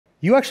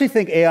You actually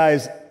think AI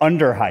is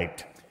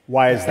underhyped.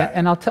 Why is that?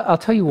 And I'll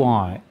tell you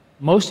why.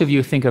 Most of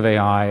you think of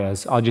AI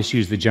as, I'll just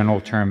use the general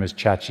term as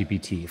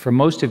ChatGPT. For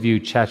most of you,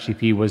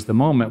 ChatGPT was the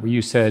moment where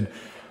you said,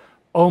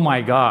 oh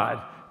my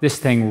God, this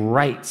thing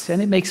writes,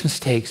 and it makes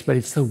mistakes, but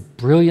it's so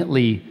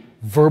brilliantly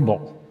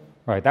verbal.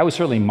 Right? That was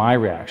certainly my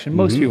reaction.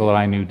 Most people that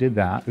I knew did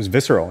that. It was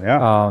visceral,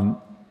 yeah.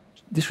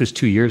 This was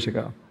 2 years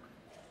ago.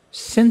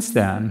 Since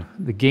then,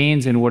 the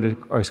gains in what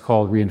is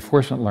called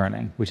reinforcement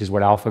learning, which is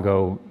what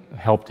AlphaGo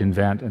helped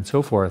invent and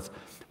so forth,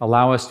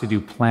 allow us to do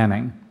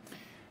planning.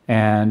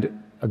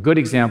 And a good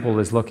example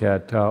is look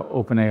at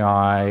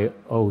OpenAI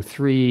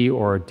O3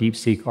 or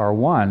DeepSeek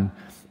R1,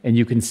 and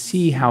you can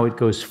see how it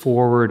goes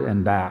forward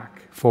and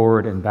back,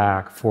 forward and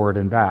back, forward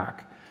and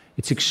back.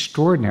 It's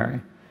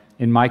extraordinary.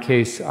 In my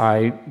case,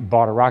 I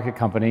bought a rocket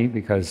company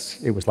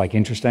because it was like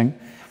interesting,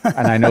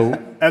 and I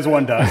know as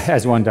one does.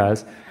 As one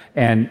does,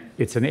 and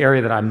it's an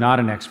area that I'm not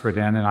an expert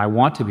in, and I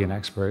want to be an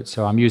expert.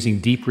 So I'm using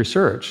deep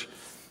research,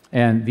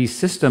 and these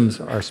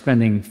systems are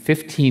spending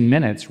 15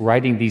 minutes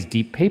writing these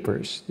deep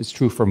papers. It's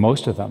true for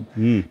most of them.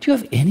 Do you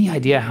have any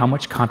idea how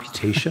much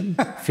computation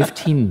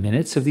 15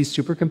 minutes of these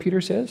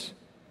supercomputers is?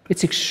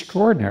 It's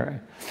extraordinary.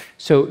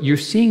 So you're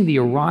seeing the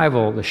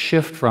arrival, the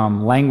shift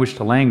from language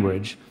to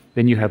language.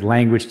 Then you had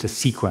language to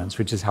sequence,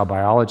 which is how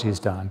biology is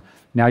done.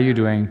 Now you're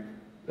doing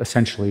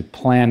essentially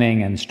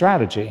planning and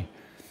strategy.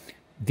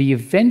 The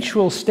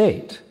eventual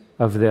state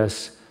of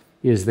this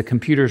is the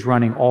computers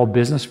running all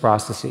business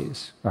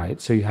processes,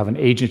 right? So you have an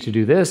agent to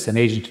do this, an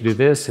agent to do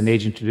this, an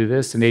agent to do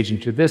this, an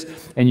agent to do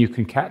this, and you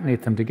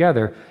concatenate them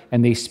together,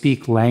 and they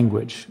speak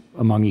language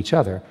among each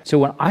other. So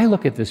when I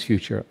look at this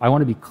future, I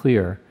want to be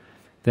clear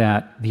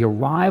that the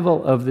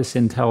arrival of this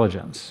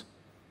intelligence,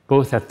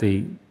 both at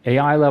the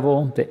AI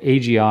level, the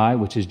AGI,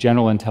 which is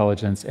general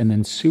intelligence, and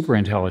then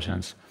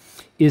superintelligence,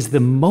 is the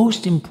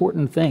most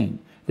important thing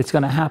that's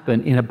going to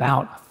happen in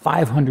about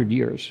 500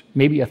 years,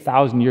 maybe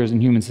 1,000 years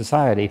in human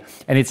society,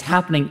 and it's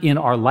happening in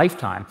our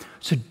lifetime.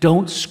 So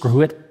don't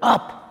screw it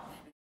up.